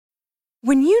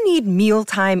When you need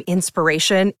mealtime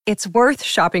inspiration, it's worth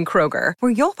shopping Kroger,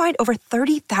 where you'll find over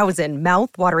 30,000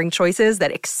 mouth-watering choices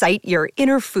that excite your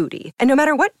inner foodie. And no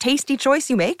matter what tasty choice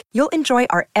you make, you'll enjoy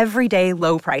our everyday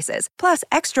low prices, plus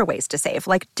extra ways to save,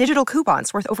 like digital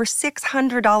coupons worth over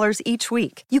 $600 each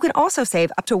week. You can also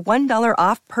save up to $1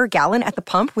 off per gallon at the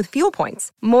pump with fuel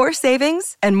points. More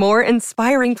savings and more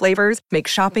inspiring flavors make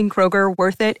shopping Kroger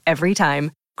worth it every time.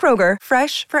 Kroger,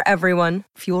 fresh for everyone.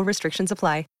 Fuel restrictions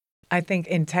apply. I think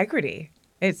integrity.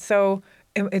 It's so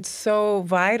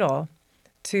vital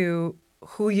to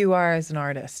who you are as an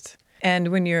artist. And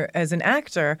when you're as an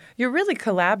actor, you're really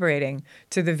collaborating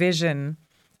to the vision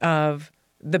of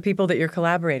the people that you're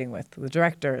collaborating with, the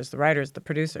directors, the writers, the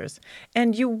producers.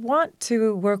 And you want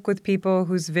to work with people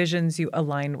whose visions you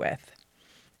align with.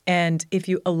 And if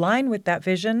you align with that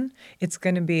vision, it's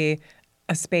going to be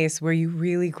a space where you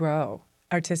really grow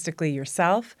artistically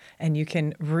yourself, and you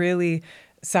can really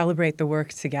celebrate the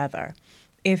work together.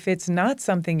 If it's not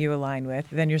something you align with,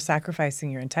 then you're sacrificing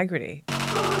your integrity.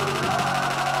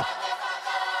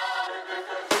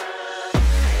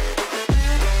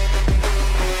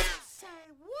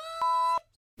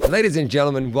 Ladies and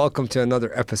gentlemen, welcome to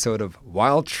another episode of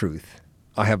Wild Truth.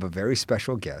 I have a very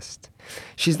special guest.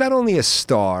 She's not only a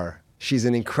star, she's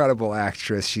an incredible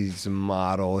actress, she's a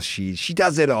model, she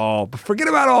does it all. But forget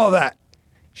about all that.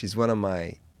 She's one of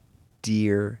my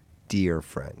dear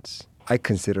friends. I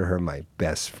consider her my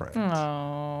best friend.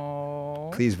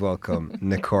 Oh. Please welcome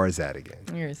Necar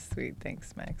Zadegan. You're sweet.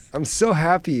 Thanks, Max. I'm so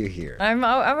happy you're here. I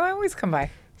always come by.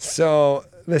 So,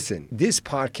 listen, this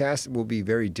podcast will be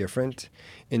very different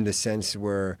in the sense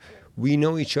where we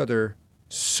know each other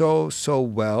so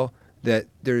well that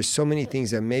there's so many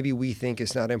things that maybe we think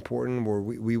is not important, or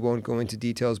we won't go into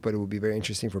details, but it will be very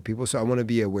interesting for people. So I want to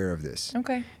be aware of this.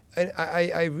 Okay. And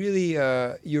I really,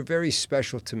 you're very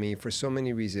special to me for so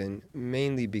many reasons,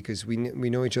 mainly because we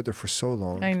know each other for so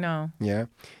long. I know. Yeah.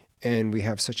 And we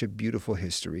have such a beautiful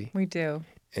history. We do.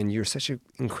 And you're such an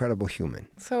incredible human.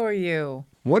 So are you.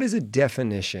 What is the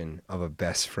definition of a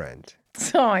best friend?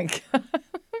 Oh, my God.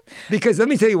 Because let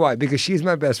me tell you why. Because she's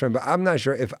my best friend, but I'm not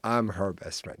sure if I'm her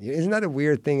best friend. Isn't that a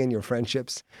weird thing in your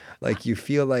friendships? Like you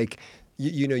feel like,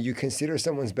 you consider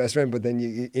someone's best friend, but then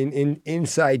you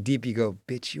inside deep you go,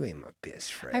 bitch, you ain't my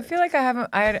best friend. I feel like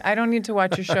I don't need to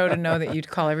watch your show to know that you'd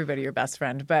call everybody your best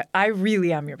friend, but I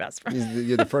really am your best friend.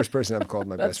 You're the first person I've called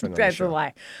my best friend on the show.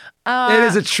 That's a lie. It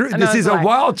is a truth. This is a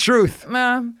wild truth.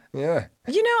 Yeah.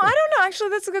 I don't know. Actually,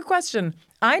 that's a good question.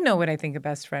 I know what I think a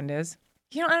best friend is.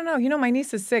 I don't know. My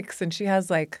niece is 6 and she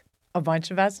has like a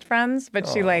bunch of best friends, but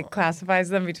she like classifies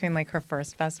them between like her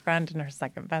first best friend and her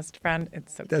second best friend.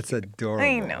 It's so That's cute. adorable.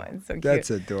 I know, it's so cute. That's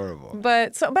adorable.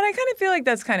 But I kind of feel like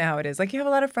that's kind of how it is. Like you have a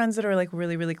lot of friends that are like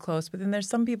really, really close, but then there's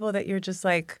some people that you're just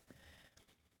like,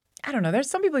 I don't know. There's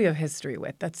some people you have history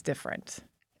with. That's different.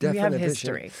 We have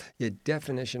history. Your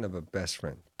definition of a best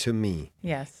friend, to me,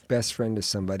 yes, best friend is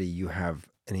somebody you have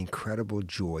an incredible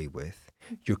joy with.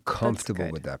 You're comfortable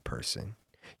with that person.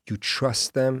 You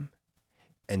trust them.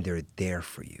 And they're there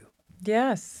for you.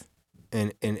 Yes.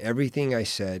 And in everything I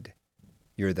said,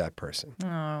 you're that person.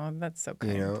 Oh, that's so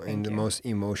kind. In the most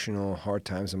emotional, hard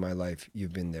times of my life,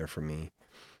 you've been there for me.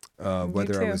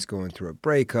 Whether I was going through a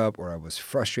breakup, or I was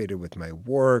frustrated with my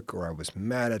work, or I was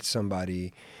mad at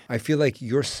somebody, I feel like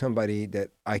you're somebody that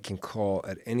I can call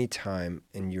at any time,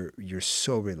 and you're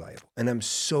so reliable, and I'm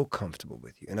so comfortable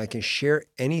with you, and I can share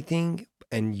anything,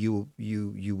 and you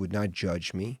would not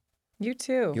judge me. You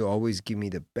too. You always give me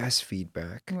the best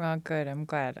feedback. Well, good. I'm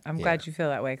glad. I'm glad you feel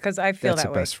that way, because I feel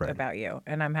that way about you,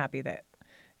 and I'm happy that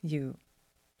you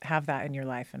have that in your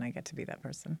life, and I get to be that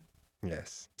person.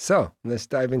 Yes. So let's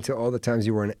dive into all the times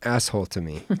you were an asshole to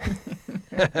me.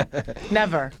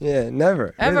 Never. Yeah,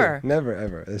 never. Ever. Really, never,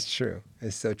 ever. It's true.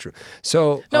 It's so true.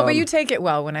 So no, but you take it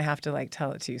well when I have to like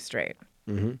tell it to you straight.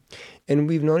 Mm-hmm. And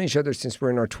we've known each other since we're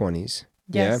in our 20s.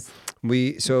 Yes. Yeah.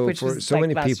 For so like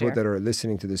many people year. that are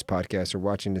listening to this podcast or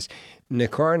watching this,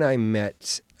 Necar and I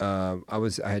met. I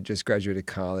had just graduated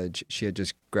college. She had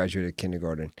just graduated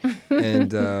kindergarten,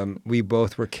 and we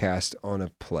both were cast on a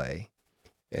play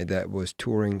that was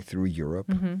touring through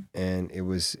Europe, and it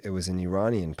was an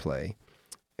Iranian play,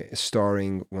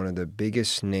 starring one of the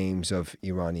biggest names of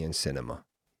Iranian cinema.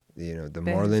 The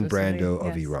Marlon Brando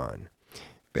of Iran.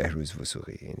 Behruz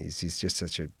Vossoughi, and he's just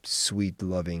such a sweet,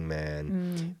 loving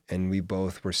man. And we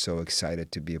both were so excited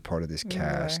to be a part of this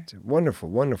cast. Wonderful,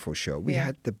 wonderful show. We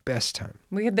had the best time.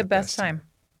 We had the best time.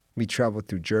 We traveled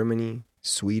through Germany,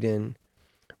 Sweden.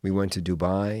 We went to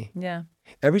Dubai. Yeah.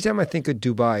 Every time I think of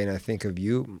Dubai and I think of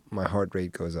you, my heart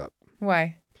rate goes up.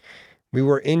 Why? We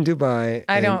were in Dubai,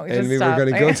 I and, don't, and just we stop. were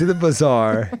going to go to the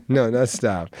bazaar. No, not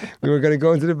stop. We were going to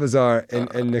go into the bazaar, and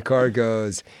Necar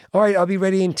goes, "All right, I'll be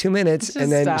ready in 2 minutes." Just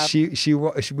and then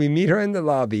stop. we meet her in the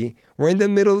lobby. We're in the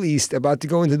Middle East, about to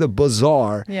go into the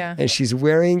bazaar, Yeah. and she's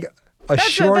wearing a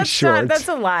short. That's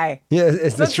a lie. Yeah,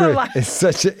 it's the That's a truth. lie.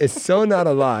 It's so not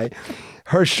a lie.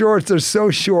 Her shorts are so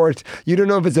short, you don't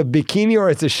know if it's a bikini or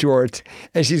it's a short.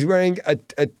 And she's wearing a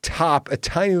top, a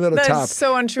tiny little top. That's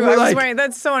so untrue.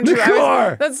 That's so untrue.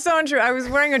 That's so untrue. I was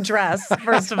wearing a dress,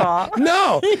 first of all.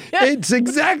 No, it's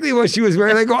exactly what she was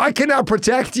wearing. I go, I cannot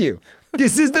protect you.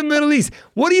 This is the Middle East.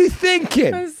 What are you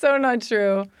thinking? That's so not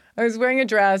true. I was wearing a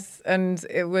dress, and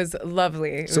it was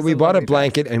lovely. So we bought a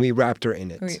blanket, and we wrapped her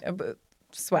in it.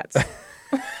 Sweats.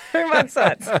 We bought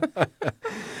sweats.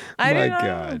 I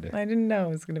God. didn't know it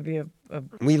was going to be a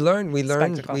We learned,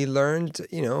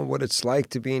 spectacle. what it's like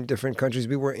to be in different countries.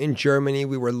 We were in Germany.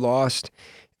 We were lost.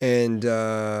 And,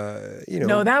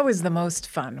 No, that was the most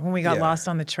fun when we got lost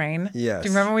on the train. Yes. Do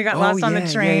you remember when we got lost on the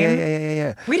train?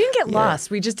 Yeah. We didn't get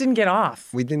lost. We just didn't get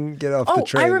off. We didn't get off the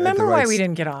train. I remember at the why right we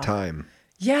didn't get off. Time.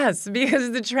 Yes, because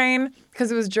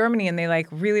it was Germany, and they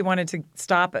really wanted to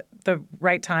stop at the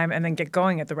right time and then get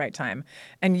going at the right time,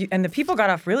 and the people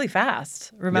got off really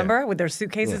fast. Remember, with their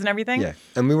suitcases and everything. Yeah,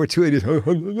 and we were too idiots.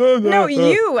 No,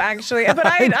 you actually, but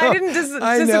I didn't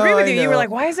disagree with you. You were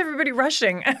like, "Why is everybody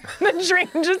rushing?" And the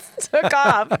train just took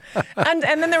off, and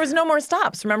then there was no more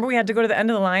stops. Remember, we had to go to the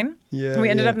end of the line. Yeah, and we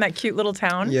ended up in that cute little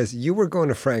town. Yes, you were going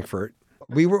to Frankfurt.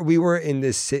 We were in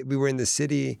the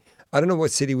city. I don't know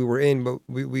what city we were in, but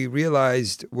we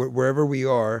realized wherever we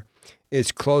are,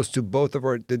 it's close to both of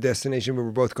the destination we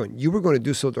were both going. You were going to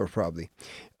Dusseldorf probably.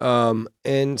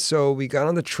 And so we got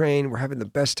on the train. We're having the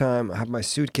best time. I have my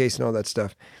suitcase and all that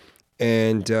stuff.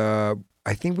 And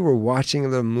I think we were watching a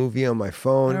little movie on my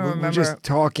phone. We were just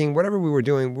talking, whatever we were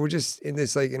doing. We were just in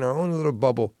this, in our own little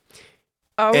bubble.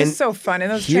 Oh, it was so fun. And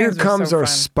those trains were so fun. Here comes our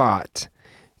spot.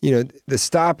 The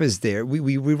stop is there.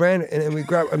 We ran and we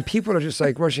grabbed, and people are just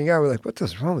rushing out. We're like, what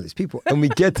is wrong with these people? And we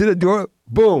get to the door,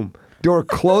 boom, door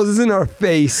closes in our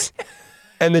face,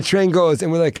 and the train goes,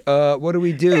 and we're like, what do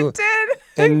we do? It did.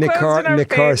 And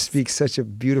Necar speaks such a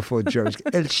beautiful German.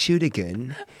 El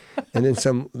Zadegan. And then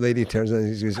some lady turns on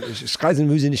and goes, it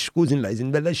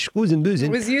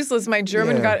was useless. My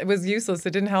German was useless.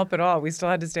 It didn't help at all. We still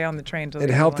had to stay on the train. It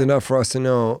helped enough for us to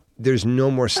know there's no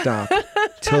more stop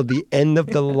till the end of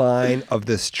the line of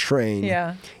this train.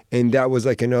 Yeah. And that was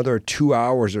another 2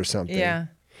 hours or something. Yeah.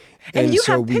 And you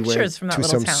have pictures from that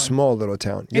little town. To some small little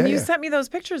town. And you sent me those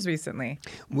pictures recently.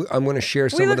 I'm going to share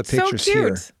some of the pictures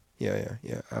here. Yeah.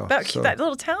 Oh, that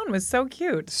little town was so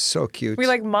cute. So cute. We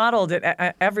modeled it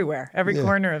everywhere, every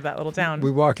corner of that little town. We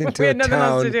walk into we had a nothing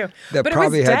town else to do. that but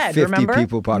probably it was had 50 remember?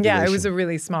 people population. Yeah, it was a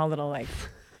really small little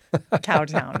cow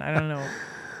town. I don't know.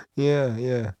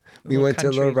 Yeah. We went to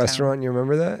a little restaurant. You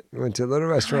remember that? We went to a little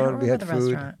restaurant. We had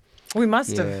food. Restaurant. We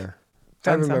must have.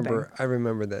 I remember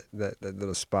that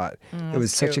little spot. It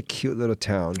was such a cute little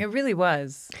town. It really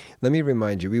was. Let me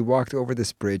remind you, we walked over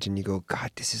this bridge and you go, God,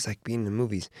 this is like being in the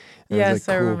movies. And yes,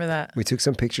 I cool. remember that. We took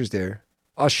some pictures there.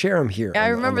 I'll share them here. Yeah, I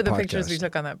remember the pictures we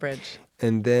took on that bridge.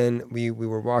 And then we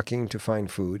were walking to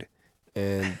find food,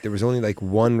 and there was only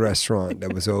one restaurant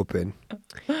that was open.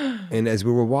 And as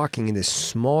we were walking in this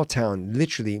small town,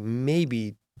 literally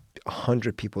maybe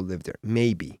 100 people lived there,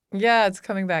 maybe. Yeah, it's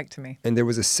coming back to me. And there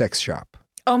was a sex shop.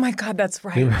 Oh my God, that's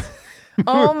right.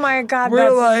 Oh my God,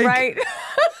 that's right.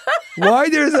 Why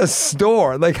there's a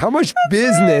store? How much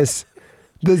business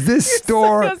does this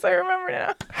store yes, I remember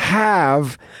now.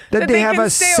 have that they have a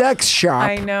sex shop?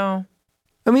 I know.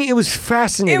 I mean, it was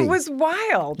fascinating. It was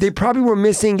wild. They probably were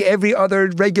missing every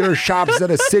other regular shops that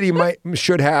a city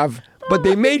should have, but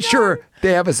they made sure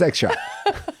they have a sex shop.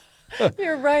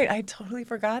 You're right. I totally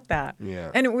forgot that.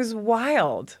 Yeah. And it was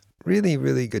wild. Really,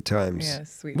 really good times. Yeah,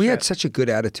 sweet. We had such a good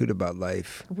attitude about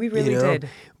life. We really did.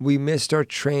 We missed our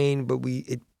train, but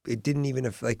it didn't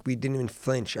even we didn't even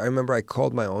flinch. I remember I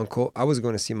called my uncle. I was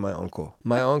going to see my uncle.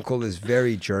 My uncle is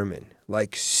very German,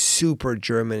 super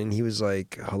German, and he was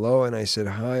like, "Hello," and I said,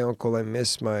 "Hi, uncle. I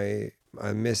missed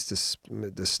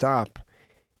the stop,"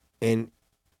 and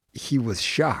he was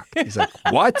shocked. He's like,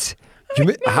 "What?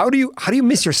 How do you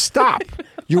miss your stop?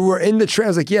 You were in the train." I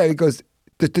was like, "Yeah." He goes,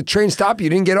 the train stopped. You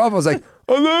didn't get off. I was like,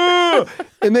 "Oh no!"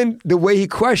 And then the way he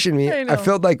questioned me, I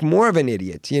felt like more of an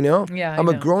idiot. Yeah, I'm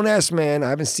a grown ass man.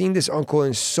 I haven't seen this uncle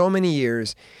in so many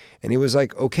years, and he was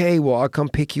like, "Okay, well, I'll come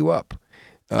pick you up."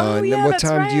 What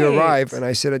time do you arrive? And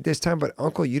I said, "At this time." But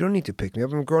uncle, you don't need to pick me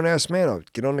up. I'm a grown ass man. I'll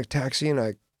get on a taxi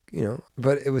and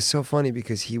But it was so funny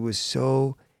because he was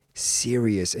so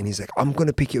serious. And he's like, I'm going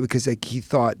to pick you because like he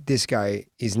thought this guy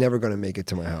is never going to make it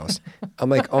to my house. I'm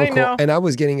like, Uncle. know. And I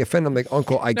was getting offended. I'm like,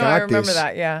 Uncle, I got I remember this.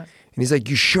 that, yeah. And he's like,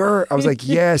 you sure? I was like,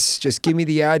 yes, just give me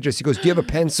the address. He goes, do you have a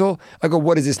pencil? I go,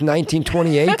 what is this,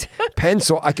 1928?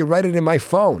 Pencil? I can write it in my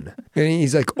phone. And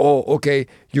he's like, oh, okay.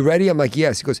 You ready? I'm like,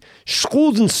 yes. He goes,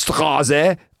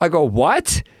 Schuldenstraße. I go,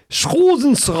 what?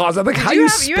 Schuldenstraße. I'm like, how do you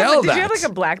spell that? Did you have like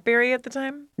a BlackBerry at the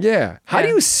time? Yeah. How do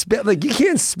you spell? Like, you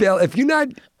can't spell. If you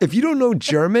don't know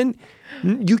German,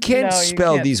 you can't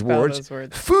spell these words.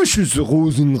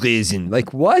 Fußrosenresen.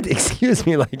 Like, what? Excuse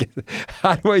me. Like,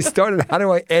 how do I start and how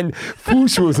do I end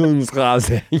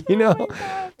Fußrosenstraße? You know?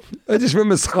 I just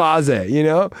remember Straße, you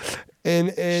know?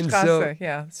 And Straße, so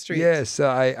yeah, street. Yeah, so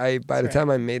I by the time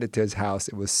I made it to his house,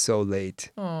 it was so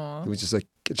late. Aww. It was just like,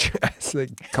 get your ass,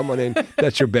 like, come on in.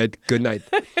 That's your bed. Good night.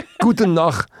 Guten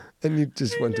Nacht. And you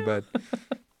just went to bed.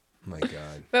 My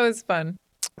God. That was fun.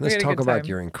 Let's talk about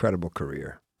your incredible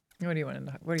career. What do you want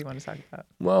to talk about?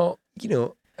 Well, you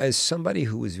know, as somebody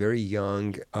who was very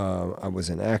young, I was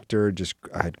an actor.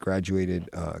 I had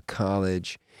graduated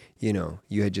college. You know,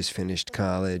 you had just finished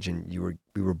college, and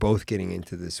we were both getting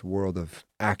into this world of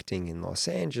acting in Los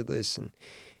Angeles, and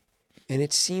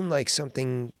it seemed like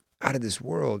something out of this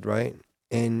world, right?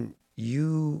 And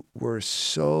you were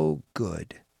so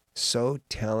good, so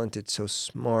talented, so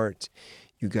smart.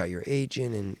 You got your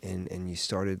agent, and you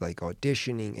started like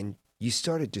auditioning, and you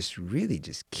started just really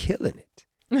just killing it.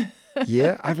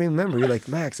 Yeah, I remember you're like,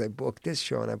 Max, I booked this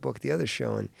show and I booked the other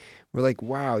show. And we're like,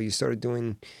 wow, you started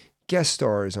doing guest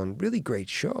stars on really great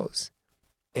shows.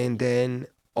 And then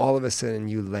all of a sudden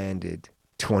you landed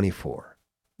 24.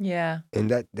 Yeah. And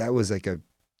that was like a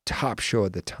top show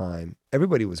at the time.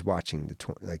 Everybody was watching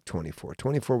 24.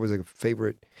 24 was like a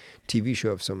favorite TV show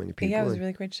of so many people. Yeah, it was a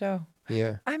really great show.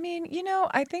 Yeah. I mean, you know,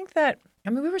 I think that,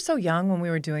 we were so young when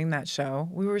we were doing that show.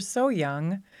 We were so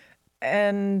young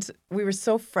and we were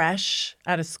so fresh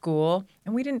out of school.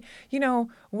 And we didn't, you know,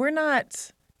 we're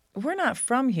not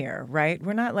from here, right?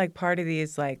 We're not like part of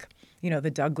these, like, you know,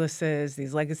 the Douglases,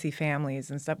 these legacy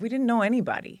families and stuff. We didn't know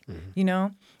anybody, you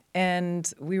know?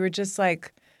 And we were just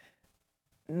like,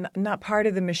 not part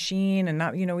of the machine, and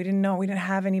not, you know, we didn't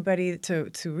have anybody to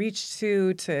reach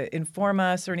to inform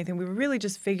us or anything. We were really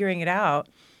just figuring it out,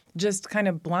 just kind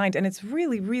of blind. And it's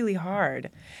really, really hard.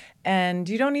 And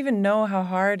you don't even know how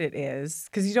hard it is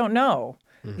because you don't know,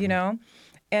 you know?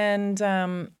 And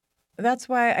that's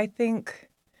why I think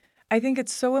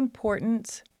it's so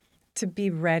important to be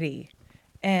ready,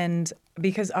 and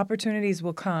because opportunities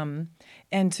will come,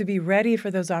 and to be ready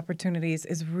for those opportunities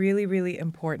is really, really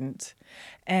important.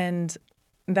 And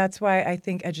that's why I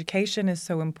think education is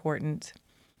so important,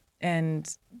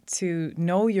 and to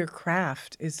know your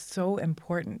craft is so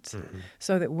important,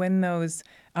 so that when those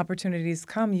opportunities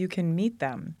come, you can meet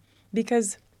them.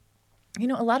 Because, you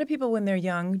know, a lot of people when they're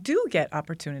young do get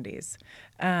opportunities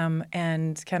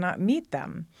and cannot meet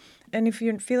them. And if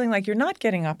you're feeling like you're not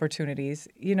getting opportunities,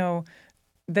 you know,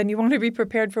 then you want to be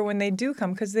prepared for when they do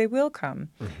come, because they will come.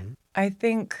 I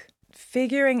think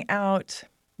figuring out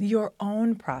your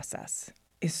own process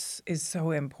is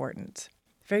so important.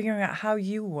 Figuring out how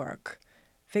you work,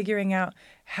 figuring out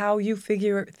how you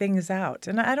figure things out.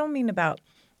 And I don't mean about,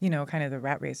 you know, kind of the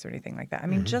rat race or anything like that. I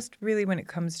mean, just really when it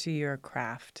comes to your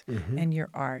craft and your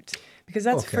art, because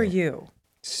that's for you.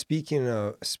 Speaking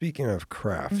of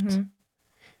craft,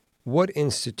 what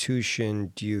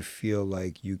institution do you feel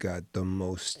like you got the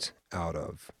most out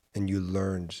of, and you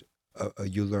learned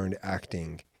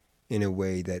acting in a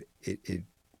way that it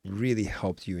really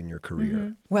helped you in your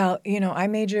career? Well, you know, I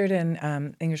majored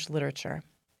in English literature,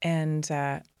 and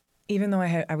even though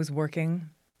I was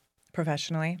working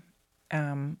professionally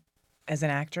as an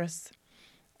actress,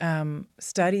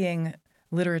 studying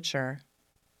literature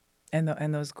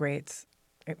and those greats,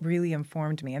 it really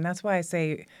informed me. And that's why I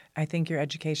say I think your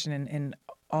education in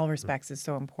all respects is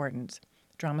so important.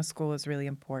 Drama school is really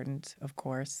important, of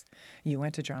course. You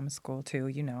went to drama school too,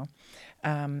 you know.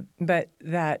 But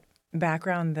that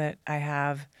background that I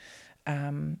have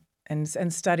and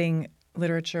studying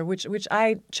literature, which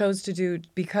I chose to do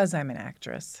because I'm an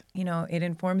actress, you know, it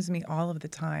informs me all of the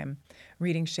time.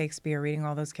 Reading Shakespeare, reading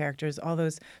all those characters, all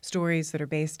those stories that are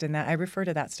based in that. I refer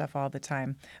to that stuff all the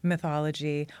time.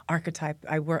 Mythology, archetype.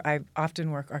 I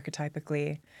often work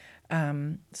archetypically.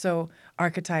 So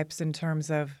archetypes in terms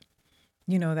of,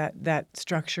 you know, that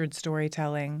structured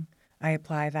storytelling. I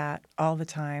apply that all the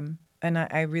time, and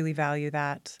I really value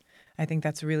that. I think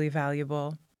that's really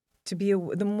valuable. To be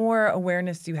the more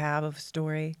awareness you have of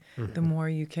story, the more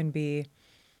you can be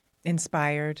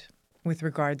inspired with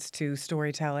regards to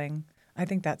storytelling. I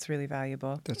think that's really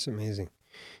valuable. That's amazing.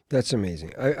 That's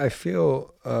amazing. I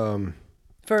feel,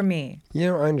 For me. I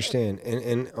understand.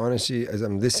 And honestly, as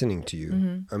I'm listening to you,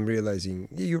 Mm-hmm. I'm realizing,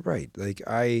 yeah, you're right. Like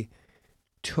I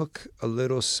took a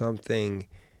little something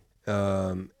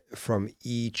from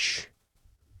each,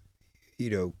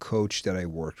 coach that I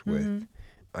worked with. Mm-hmm.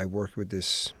 I worked with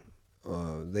this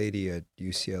lady at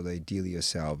UCLA, Delia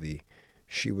Salvi.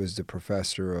 She was the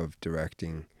professor of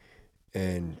directing,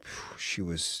 and she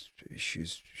was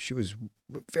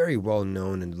very well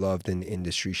known and loved in the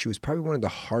industry. She was probably one of the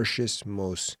harshest,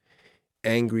 most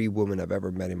angry women I've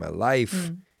ever met in my life.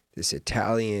 Mm. This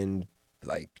Italian,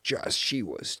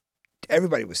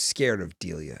 everybody was scared of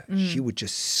Delia. She would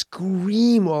just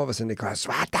scream all of us in the class,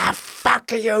 "What the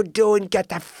fuck are you doing? Get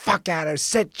the fuck out of here.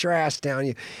 Sit your ass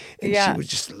down." And she would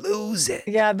just lose it.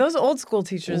 Yeah, those old school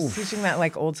teachers Oof. teaching that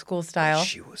like old school style.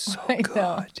 She was so I know.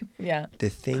 good. Yeah. The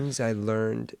things I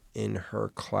learned in her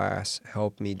class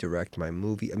helped me direct my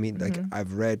movie. I mean,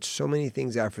 I've read so many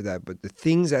things after that, but the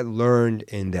things I learned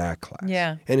in that class.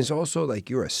 Yeah. And it's also like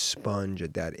you're a sponge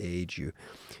at that age.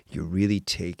 You're really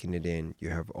taking it in. You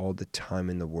have all the time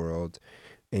in the world,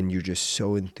 and you're just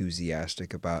so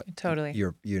enthusiastic about Totally.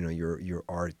 your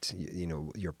art,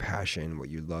 your passion, what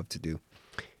you love to do.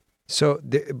 So,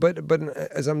 but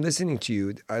as I'm listening to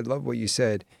you, I love what you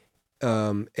said.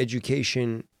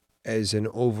 Education as an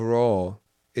overall,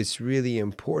 it's really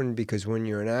important because when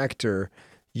you're an actor,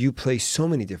 you play so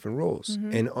many different roles,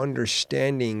 and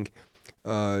understanding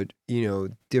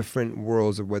different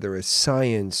worlds of whether it's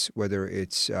science, whether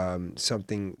it's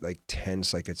something like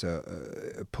tense, like it's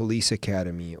a police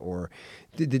academy, or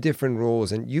the different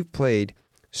roles. And you've played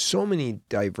so many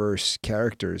diverse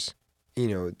characters.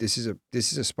 This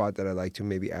is a spot that I'd like to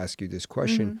maybe ask you this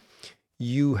question.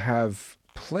 You have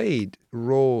played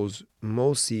roles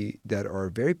mostly that are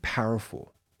very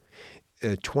powerful.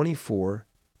 24,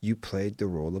 you played the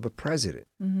role of a president.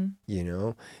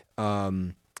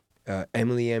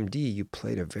 Emily MD, you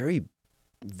played a very,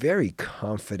 very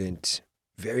confident,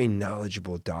 very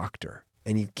knowledgeable doctor,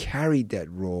 and you carried that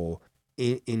role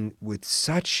in with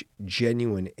such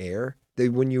genuine air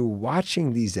that when you're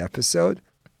watching these episodes,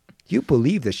 you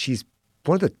believe that she's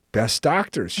one of the best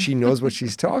doctors. She knows what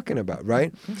she's talking about,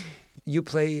 right? You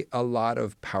play a lot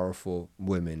of powerful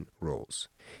women roles.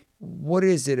 What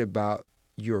is it about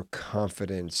your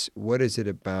confidence? What is it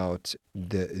about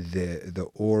the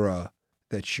aura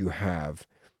that you have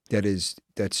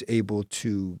that's able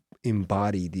to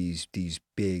embody these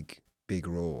big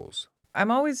roles?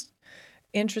 I'm always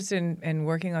interested in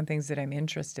working on things that I'm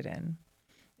interested in.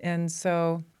 And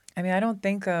so, I mean, I don't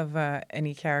think of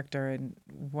any character in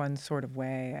one sort of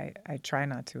way. I try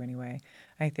not to anyway.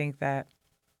 I think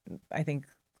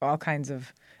all kinds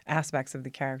of aspects of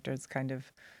the characters kind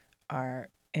of are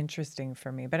interesting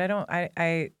for me. But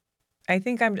I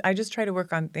think I just try to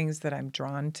work on things that I'm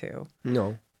drawn to.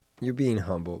 No, you're being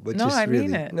humble, but No, just I really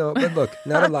mean it. no. But look,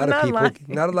 not a lot of Not people. lying.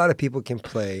 Not a lot of people can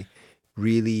play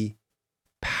really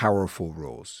powerful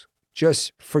roles.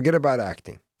 Just forget about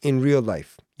acting. In real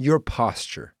life, your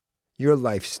posture, your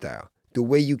lifestyle, the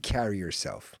way you carry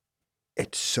yourself,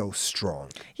 it's so strong.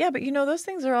 Yeah, but those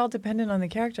things are all dependent on the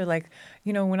character. Like,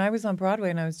 when I was on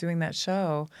Broadway and I was doing that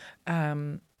show,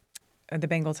 the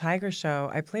Bengal Tiger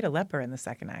show, I played a leper in the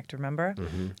second act, remember?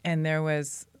 And there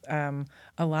was a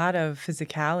lot of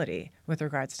physicality with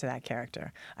regards to that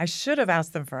character. I should have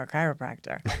asked them for a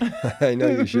chiropractor. I know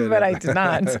you should, but I did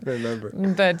not. I remember.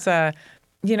 But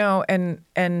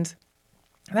and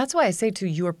that's why I say to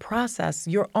your process,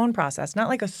 your own process, not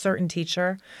like a certain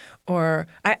teacher. Or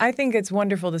I think it's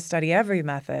wonderful to study every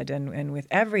method and with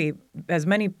as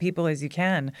many people as you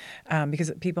can,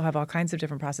 because people have all kinds of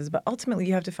different processes. But ultimately,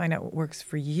 you have to find out what works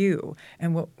for you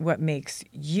and what makes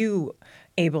you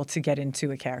able to get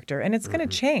into a character. And it's going to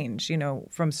change,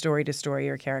 from story to story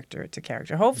or character to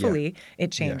character. Hopefully,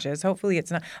 it changes. Hopefully,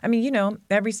 it's not. I mean,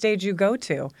 every stage you go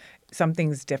to,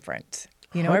 something's different.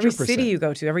 Every 100%. city you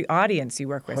go to, every audience you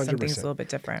work with, 100%. something's a little bit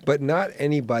different. But not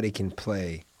anybody can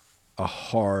play a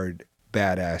hard,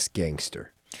 badass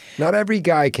gangster. Not every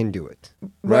guy can do it.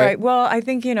 Right? Well, I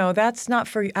think, that's not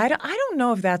for you. I don't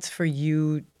know if that's for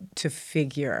you to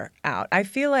figure out. I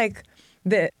feel like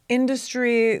the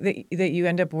industry that you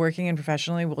end up working in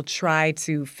professionally will try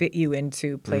to fit you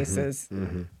into places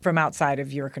from outside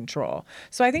of your control.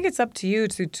 So I think it's up to you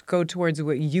to go towards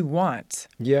what you want.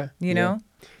 Yeah. You know?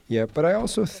 Yeah, but I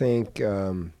also think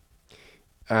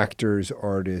actors,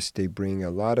 artists, they bring a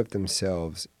lot of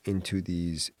themselves into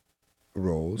these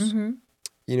roles.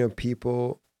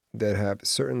 People that have a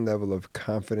certain level of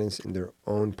confidence in their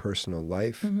own personal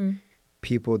life,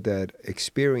 people that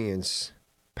experience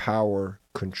power,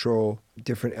 control,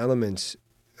 different elements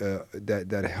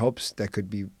that helps, that could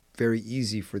be very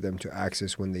easy for them to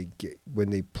access when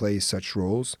they play such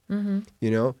roles,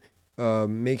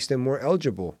 makes them more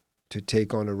eligible to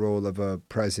take on a role of a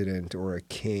president or a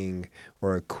king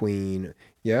or a queen.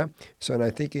 Yeah. So, and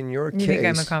I think in your case, you think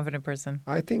I'm a confident person?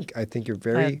 I think you're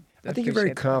very,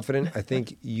 appreciate confident. I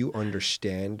think you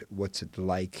understand what's it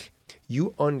like.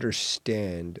 You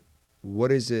understand what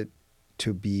is it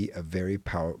to be a very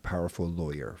powerful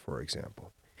lawyer, for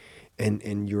example.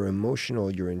 And your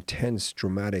emotional, your intense,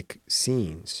 dramatic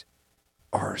scenes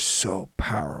are so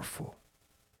powerful.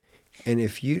 And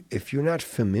if you're not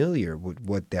familiar with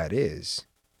what that is,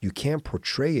 you can't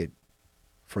portray it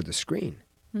for the screen.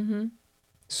 Mm-hmm.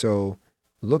 So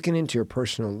looking into your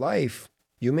personal life,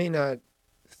 you may not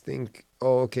think,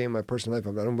 oh, okay, my personal life,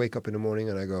 I don't wake up in the morning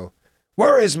and I go,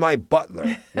 where is my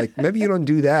butler? Like, maybe you don't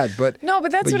do that, but no,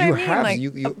 but that's what I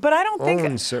mean. But I don't think,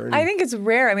 I think it's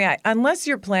rare. I mean, unless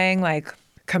you're playing like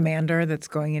commander that's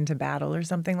going into battle or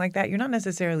something like that, you're not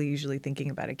necessarily usually thinking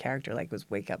about a character like was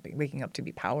waking up to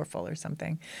be powerful or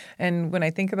something. And when I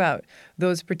think about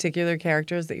those particular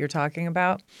characters that you're talking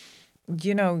about,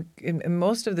 in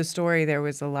most of the story, there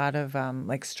was a lot of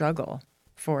like struggle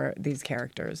for these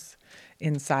characters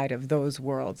inside of those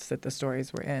worlds that the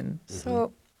stories were in. Mm-hmm.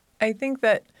 So I think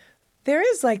that there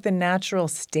is like the natural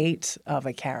state of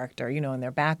a character, in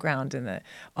their background and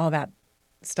all that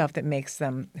stuff that makes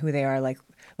them who they are. Like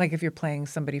if you're playing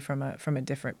somebody from a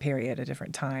different period, a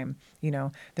different time,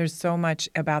 there's so much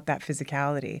about that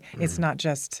physicality. Mm-hmm. It's not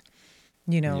just,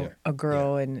 a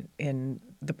girl in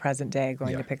the present day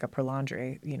going to pick up her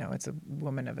laundry. It's a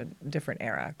woman of a different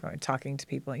era talking to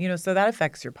people. So that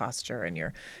affects your posture and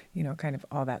your, kind of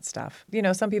all that stuff.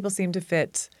 Some people seem to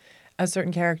fit a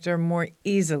certain character more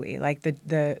easily. Like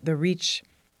the reach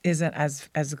isn't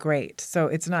as great, so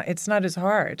it's not as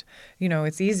hard.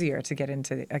 It's easier to get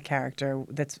into a character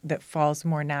that falls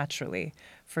more naturally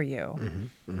for you.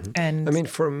 Mm-hmm, mm-hmm. And I mean,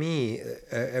 for me,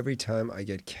 every time I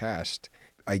get cast,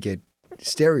 I get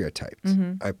stereotyped.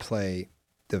 Mm-hmm. I play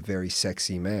the very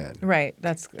sexy man. Right,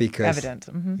 that's evident.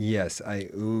 Mm-hmm. Yes, I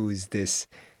ooze this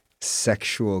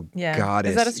sexual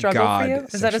goddess. Is that a struggle for you?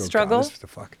 Is that a struggle? Goddess, what the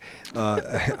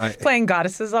fuck? Playing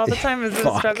goddesses all the time, is it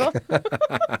a struggle?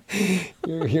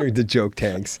 You're the joke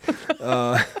tanks.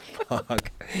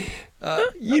 Fuck.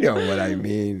 You know what I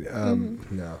mean.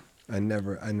 No, I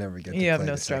never get to play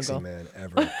the sexy man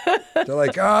ever. They're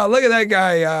like, oh, look at that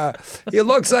guy. He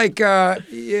looks like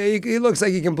he looks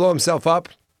like he can blow himself up.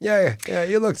 Yeah.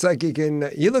 He looks like he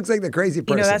can. He looks like the crazy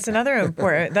person. That's another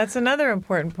important. That's another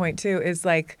important point too. Is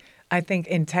like, I think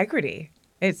integrity.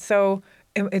 It's so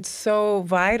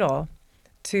vital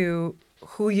to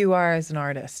who you are as an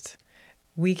artist.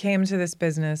 We came to this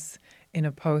business in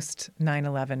a post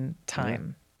 9/11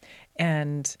 time,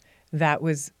 and that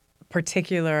was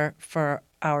particular for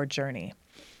our journey.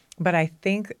 But I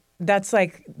think that's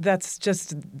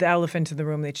just the elephant in the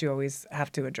room that you always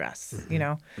have to address,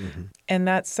 Mm-hmm. And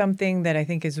that's something that I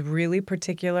think is really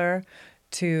particular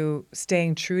to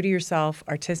staying true to yourself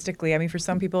artistically. I mean, for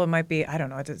some people it might be, I don't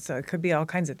know, it could be all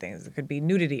kinds of things. It could be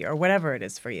nudity or whatever it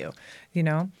is for you,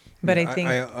 But I think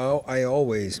I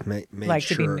always make like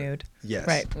sure, to be nude. Yes,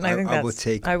 right. And I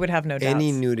think I would have no doubts.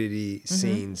 Any nudity mm-hmm.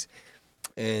 scenes,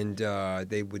 and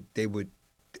they would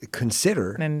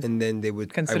consider, and then I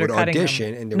would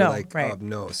audition, and they were like, right. Oh,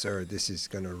 no, sir, this is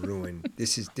going to ruin.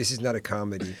 This is not a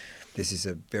comedy. This is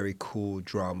a very cool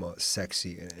drama,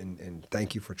 sexy, and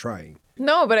thank you for trying.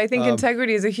 No, but I think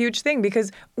integrity is a huge thing,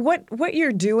 because what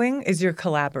you're doing is you're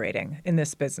collaborating in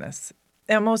this business.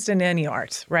 Almost in any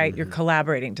art, right? Mm-hmm. You're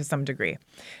collaborating to some degree.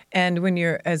 And when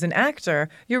you're, as an actor,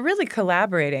 you're really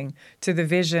collaborating to the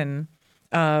vision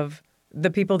of the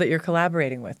people that you're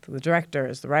collaborating with, the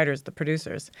directors, the writers, the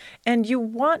producers. And you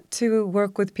want to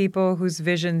work with people whose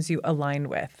visions you align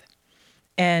with.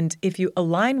 And if you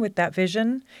align with that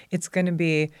vision, it's going to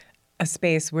be a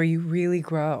space where you really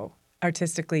grow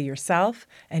artistically yourself,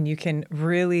 and you can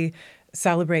really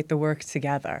celebrate the work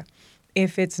together.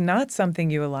 If it's not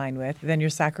something you align with, then you're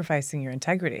sacrificing your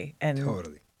integrity. And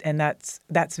totally. And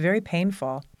that's very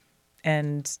painful,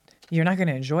 and you're not going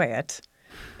to enjoy it.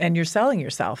 And you're selling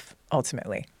yourself,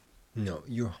 ultimately. No,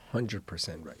 you're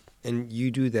 100% right. And you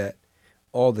do that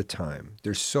all the time.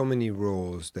 There's so many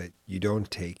roles that you don't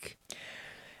take.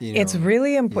 It's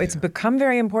really important. It's become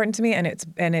very important to me, and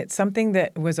it's something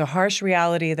that was a harsh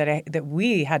reality that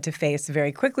we had to face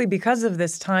very quickly because of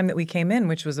this time that we came in,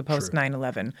 which was a post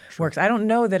 9/11 works. I don't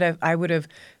know that I would have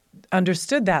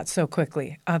understood that so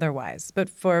quickly otherwise. But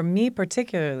for me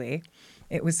particularly,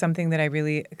 it was something that I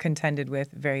really contended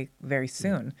with very, very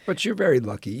soon. But you're very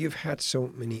lucky. You've had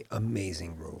so many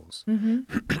amazing roles.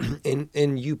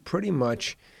 And you pretty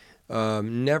much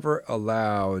never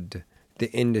allowed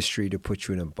the industry to put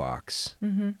you in a box.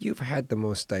 You've had the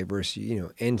most diverse,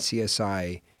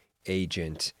 NCSI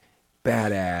agent,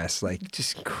 badass, like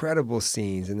just incredible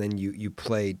scenes. And then you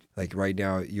played, like right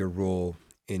now, your role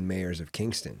in Mayors of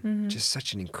Kingston. Just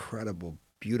such an incredible,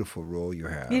 beautiful role you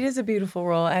have. It is a beautiful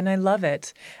role, and I love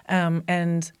it.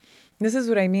 And this is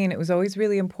what I mean. It was always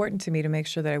really important to me to make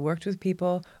sure that I worked with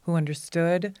people who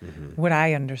understood what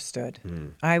I understood.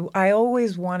 I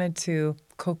always wanted to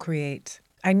co-create.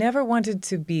 I never wanted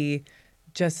to be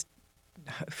just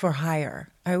for hire.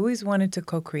 I always wanted to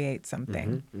co-create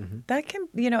something. That can,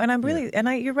 and I'm really,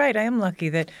 you're right, I am lucky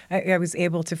that I was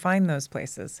able to find those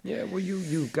places. Yeah, well,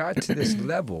 you got to this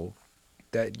level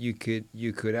that you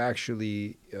could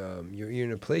actually, you're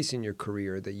in a place in your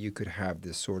career that you could have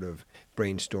this sort of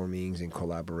brainstormings and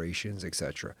collaborations,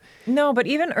 etc. No, but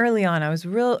even early on, I was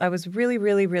really,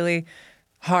 really, really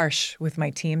harsh with my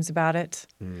teams about it.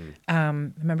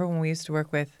 Remember when we used to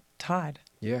work with Todd?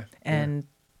 Yeah. And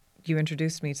you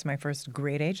introduced me to my first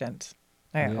great agent.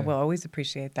 I will always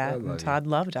appreciate that. And Todd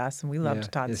loved us, and we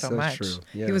loved Todd so much. True.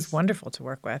 Yes. He was wonderful to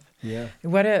work with. Yeah.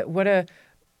 What a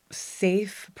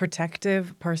safe,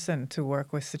 protective person to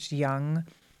work with such young,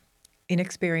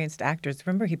 inexperienced actors.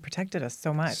 Remember, he protected us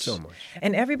so much. So much.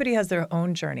 And everybody has their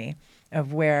own journey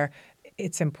of where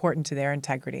it's important to their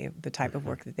integrity, the type of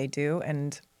work that they do.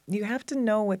 And you have to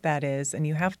know what that is, and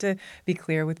you have to be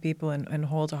clear with people and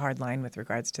hold a hard line with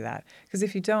regards to that. Because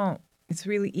if you don't, it's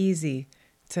really easy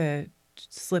to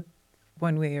slip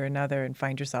one way or another and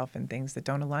find yourself in things that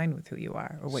don't align with who you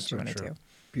are or what you want to do.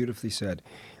 Beautifully said.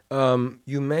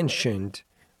 You mentioned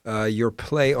your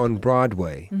play on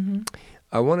Broadway.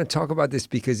 I want to talk about this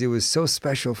because it was so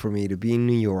special for me to be in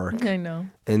New York. I know.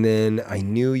 And then I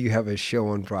knew you have a show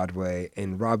on Broadway,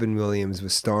 and Robin Williams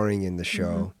was starring in the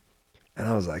show. And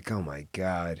I was like, oh, my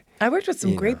God. I worked with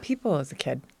some great people as a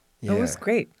kid. Yeah. It was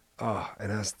great. Oh,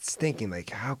 and I was thinking, like,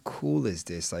 how cool is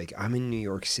this? Like, I'm in New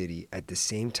York City at the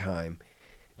same time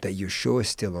that your show is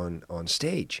still on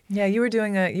stage. Yeah, you were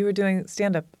doing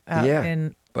stand-up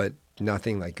in... but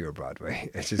nothing like your Broadway.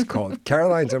 It's just called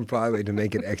Caroline's on Broadway to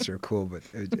make it extra cool, but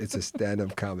it's a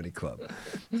stand-up comedy club.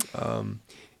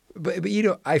 But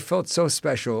I felt so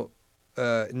special.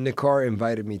 Necar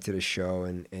invited me to the show,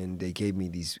 and they gave me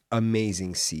these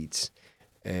amazing seats.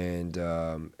 And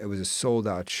it was a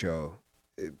sold-out show.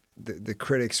 The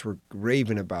critics were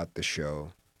raving about the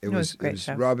show. It was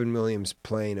Robin Williams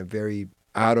playing a very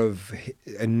out of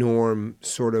a norm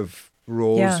sort of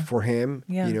roles for him.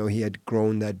 Yeah. He had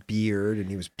grown that beard and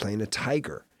he was playing a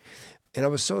tiger. And I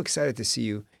was so excited to see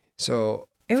you. So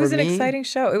it was an exciting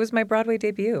show. It was my Broadway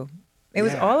debut. It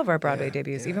was all of our Broadway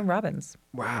debuts, even Robin's.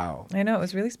 Wow. I know, it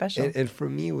was really special. And for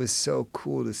me, it was so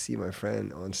cool to see my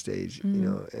friend on stage,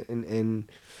 and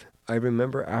I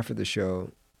remember after the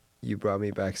show, you brought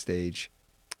me backstage.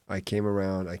 I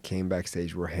came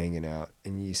backstage, we're hanging out,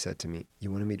 and you said to me, "You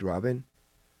want to meet Robin?"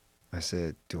 I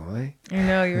said, "Do I?"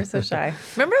 No, you were so shy.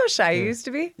 Remember how shy you used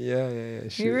to be? Yeah.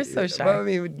 You were so shy. Well, I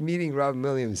mean, meeting Robin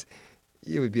Williams,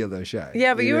 you would be a little shy.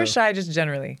 Yeah, but you were shy just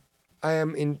generally. I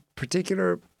am in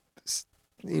particular,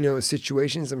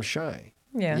 situations, I'm shy.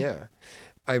 Yeah. Yeah.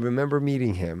 I remember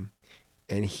meeting him,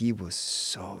 and he was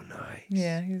so nice.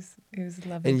 Yeah, he was a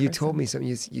lovely And you person. told me something.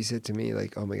 You said to me,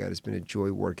 like, "Oh my God, it's been a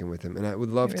joy working with him." And I would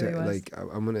love to, like,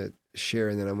 I'm gonna share,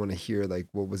 and then I want to hear, like,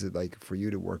 what was it like for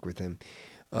you to work with him?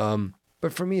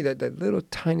 But for me, that little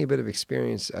tiny bit of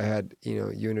experience I had,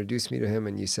 you introduced me to him,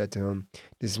 and you said to him,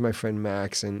 "This is my friend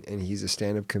Max, and he's a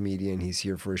stand-up comedian. He's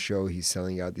here for a show. He's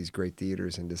selling out these great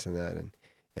theaters and this and that."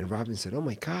 And Robin said, "Oh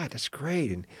my God, that's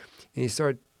great." And he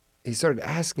started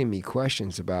asking me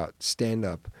questions about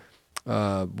stand-up.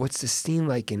 What's the scene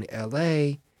like in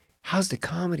L.A.? How's the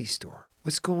Comedy Store?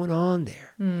 What's going on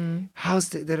there? How's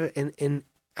that? And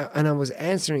I was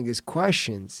answering his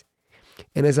questions.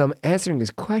 And as I'm answering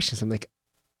his questions, I'm like,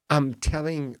 I'm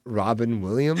telling Robin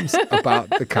Williams about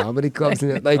the comedy clubs.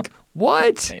 And like,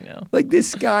 what? I know. Like,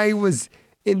 this guy was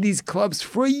in these clubs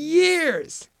for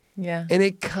years. Yeah. And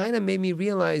it kind of made me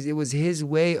realize it was his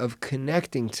way of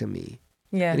connecting to me.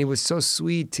 Yeah. And he was so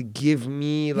sweet to give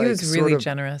me, like, he was really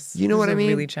generous. You know what I mean?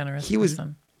 Really generous. He was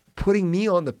putting me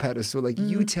on the pedestal, like,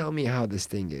 you tell me how this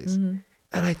thing is. And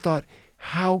I thought,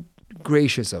 how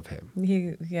gracious of him.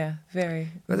 Very.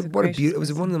 It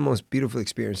was one of the most beautiful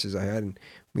experiences I had. And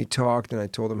we talked, and I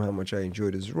told him how much I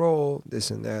enjoyed his role,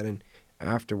 this and that. And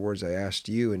afterwards, I asked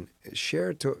you and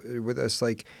shared with us,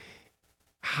 like,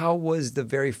 how was the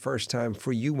very first time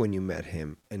for you when you met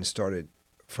him and started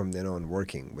from then on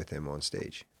working with him on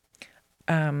stage?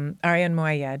 Ariane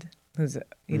Moayed, who's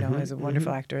is a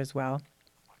wonderful actor as well,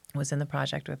 was in the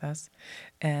project with us,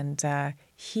 and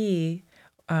he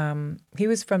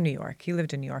was from New York. He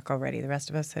lived in New York already. The rest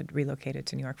of us had relocated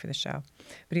to New York for the show,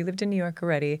 but he lived in New York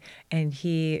already. And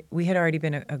we had already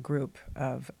been a group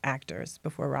of actors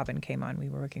before Robin came on. We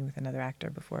were working with another actor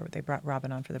before they brought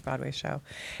Robin on for the Broadway show,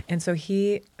 and so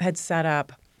he had set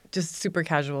up just super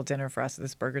casual dinner for us at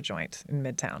this burger joint in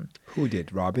Midtown. Who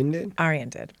did? Robin did? Ariane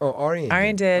did. Oh, Ariane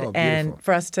Ariane did, Oh, and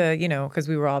for us to, because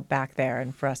we were all back there,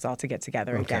 and for us all to get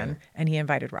together again. And he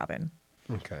invited Robin.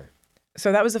 Okay.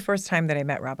 So that was the first time that I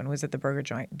met Robin, was at the burger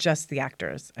joint, just the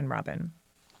actors and Robin.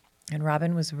 And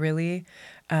Robin was really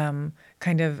kind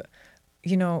of,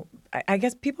 I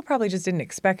guess people probably just didn't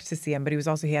expect to see him, but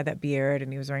he had that beard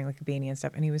and he was wearing like a beanie and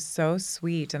stuff. And he was so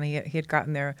sweet. And he had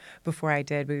gotten there before I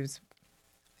did, but he was,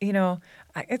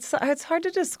 it's hard to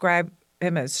describe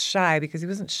him as shy, because he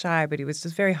wasn't shy, but he was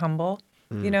just very humble,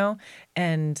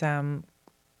 and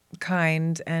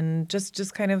kind, and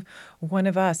just kind of one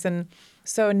of us. And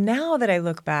so now that I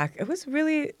look back, it was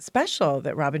really special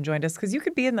that Robin joined us, because you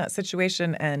could be in that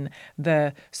situation and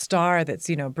the star that's,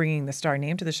 bringing the star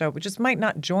name to the show, but just might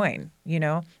not join,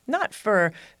 not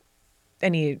for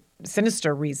any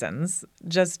sinister reasons,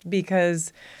 just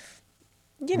because,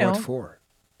 What for?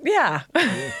 Yeah.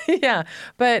 Yeah.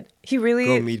 But he really...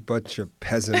 Go meet a bunch of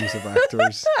peasants of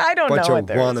actors. I don't know what bunch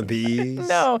of wannabes.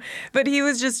 No. But he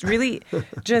was just really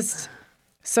just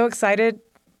so excited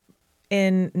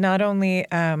in not only,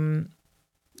 in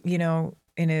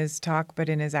his talk, but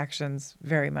in his actions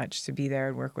very much to be there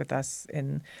and work with us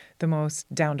in the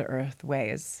most down-to-earth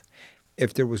ways.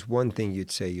 If there was one thing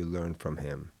you'd say you learned from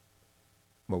him,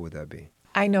 what would that be?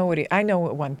 I know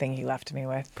what one thing he left me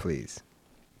with. Please.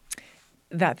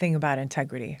 That thing about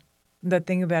integrity. The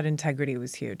thing about integrity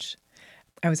was huge.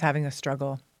 I was having a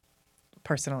struggle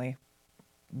personally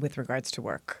with regards to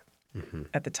work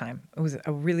at the time. It was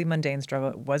a really mundane struggle.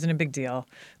 It wasn't a big deal.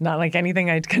 Not like anything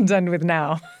I'd contend with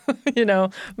now,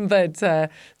 but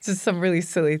just some really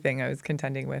silly thing I was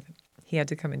contending with. He had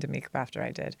to come into makeup after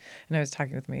I did. And I was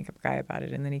talking with the makeup guy about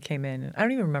it. And then he came in, and I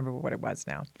don't even remember what it was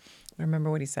now. I remember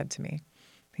what he said to me.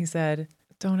 He said,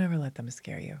 "Don't ever let them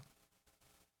scare you.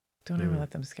 Don't ever let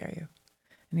them scare you."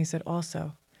 And he said,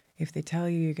 also, if they tell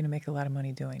you you're going to make a lot of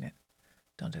money doing it,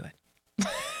 don't do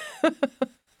it.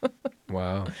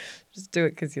 Wow. Just do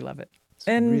it because you love it. It's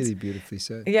really beautifully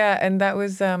said. Yeah, and that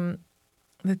was the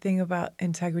thing about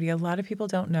integrity. A lot of people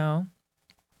don't know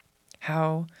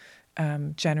how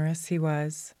generous he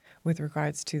was with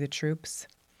regards to the troops,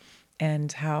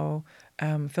 and how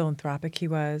philanthropic he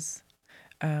was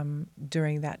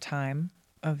during that time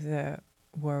of the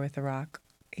war with Iraq.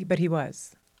 But he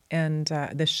was. And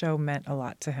the show meant a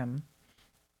lot to him,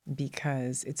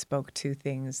 because it spoke to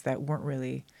things that weren't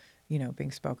really,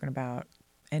 being spoken about.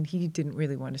 And he didn't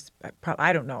really want to,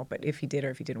 I don't know, but if he did or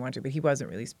if he didn't want to, but he wasn't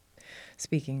really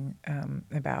speaking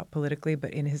about politically,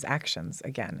 but in his actions,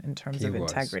 again, in terms of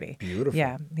integrity. Beautiful.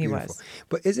 Yeah, he Beautiful. was.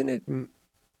 But isn't it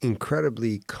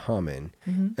incredibly common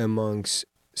amongst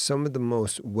some of the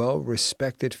most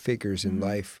well-respected figures in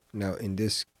life, now in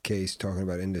this case, talking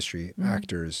about industry,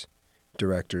 actors,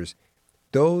 directors,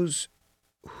 those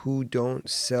who don't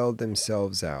sell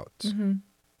themselves out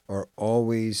are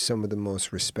always some of the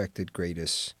most respected,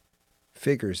 greatest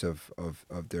figures of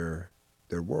their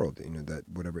world, that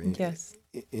whatever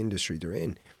industry they're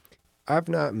in. I've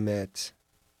not met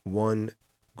one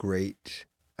great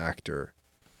actor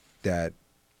that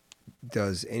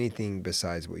does anything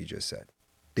besides what you just said.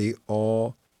 They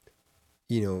all,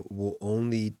 will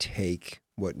only take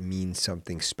what means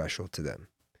something special to them.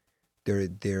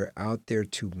 They're out there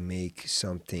to make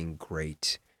something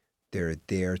great. They're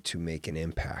there to make an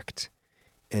impact.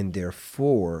 And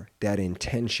therefore, that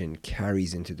intention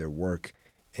carries into their work,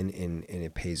 and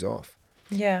it pays off.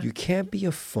 Yeah. You can't be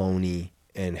a phony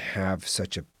and have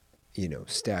such a,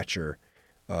 stature,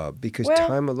 because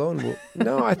time alone will.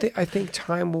 No, I think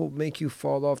time will make you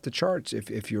fall off the charts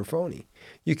if you're phony.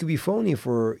 You could be phony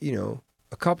for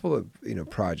a couple of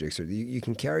projects, or you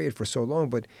can carry it for so long,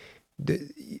 but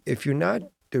if you're not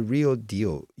the real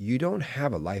deal, you don't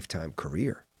have a lifetime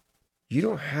career. You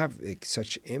don't have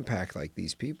such impact like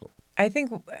these people. I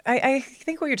think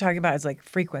what you're talking about is like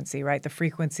frequency, right? The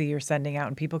frequency you're sending out,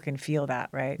 and people can feel that,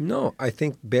 right? No, I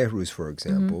think Behruz, for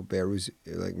example, Behruz,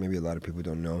 like maybe a lot of people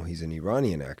don't know, he's an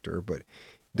Iranian actor, but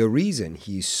the reason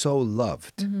he's so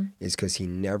loved is because he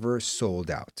never sold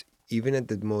out. Even at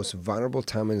the most vulnerable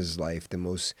time in his life, the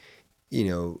most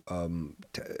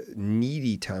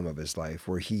needy time of his life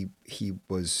where he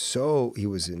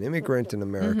was an immigrant in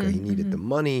America. He needed the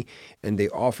money, and they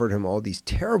offered him all these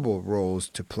terrible roles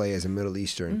to play as a Middle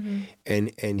Eastern,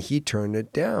 and he turned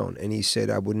it down. And he said,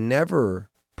 "I would never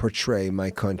portray my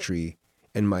country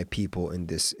and my people in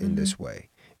this way.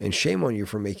 And shame on you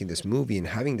for making this movie and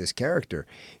having this character."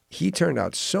 He turned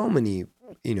out so many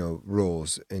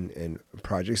roles and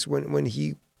projects when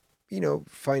he,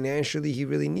 financially he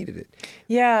really needed it.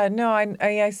 Yeah, no,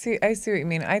 I see what you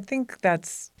mean. I think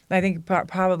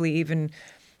probably even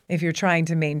if you're trying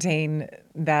to maintain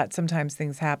that, sometimes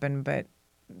things happen, but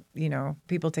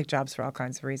people take jobs for all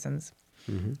kinds of reasons.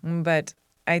 But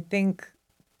I think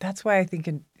that's why I think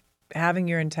having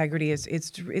your integrity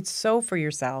it's so for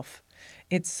yourself.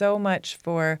 It's so much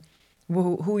for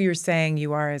who you're saying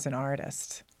you are as an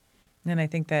artist. And I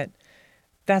think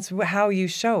that's how you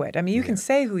show it. I mean, you can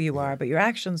say who you are, but your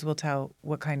actions will tell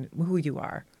who you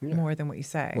are more than what you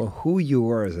say. Well, who you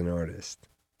are as an artist,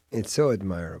 it's so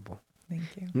admirable. Thank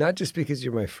you. Not just because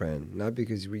you're my friend, not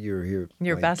because you're here,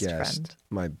 Your my best guest, friend.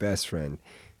 My best friend.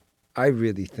 I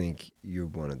really think you're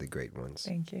one of the great ones.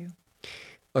 Thank you.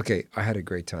 Okay, I had a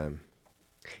great time.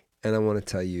 And I want to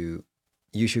tell you,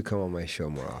 you should come on my show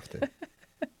more often.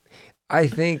 I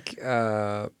think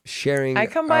sharing I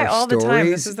come by our all the time.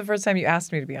 stories- This is the first time you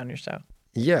asked me to be on your show.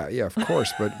 Yeah, of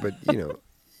course. But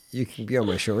you can be on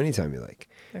my show anytime you like.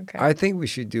 Okay. I think we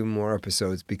should do more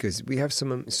episodes because we have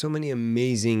so many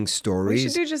amazing stories We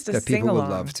should do just a that people would sing-along,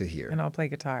 love to hear. and I'll play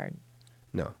guitar.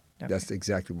 No, that's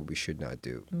exactly what we should not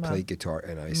do. Well, Play guitar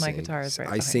and I my sing. guitar is right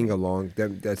I behind sing me. along.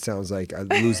 That sounds like I'm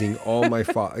losing all my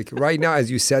like right now,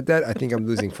 as you said that, I think I'm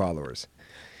losing followers.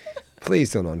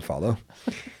 Please don't unfollow.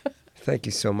 Thank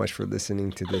you so much for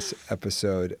listening to this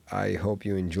episode. I hope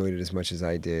you enjoyed it as much as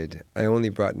I did. I only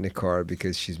brought Necar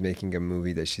because she's making a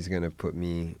movie that she's going to put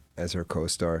me as her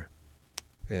co-star.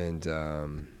 And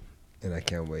I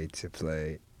can't wait to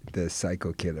play the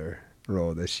psycho killer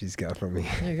role that she's got for me.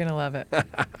 You're going to love it.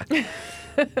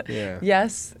 Yeah.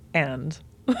 Yes, and.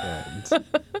 And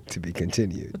to be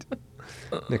continued.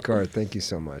 Necar, thank you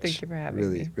so much. Thank you for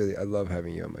having me. Really, I love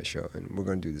having you on my show, and we're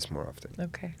going to do this more often.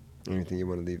 Okay. Anything you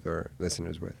want to leave our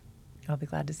listeners with? I'll be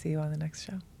glad to see you on the next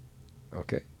show.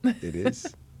 Okay. It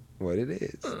is what it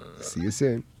is. See you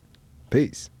soon.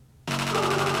 Peace.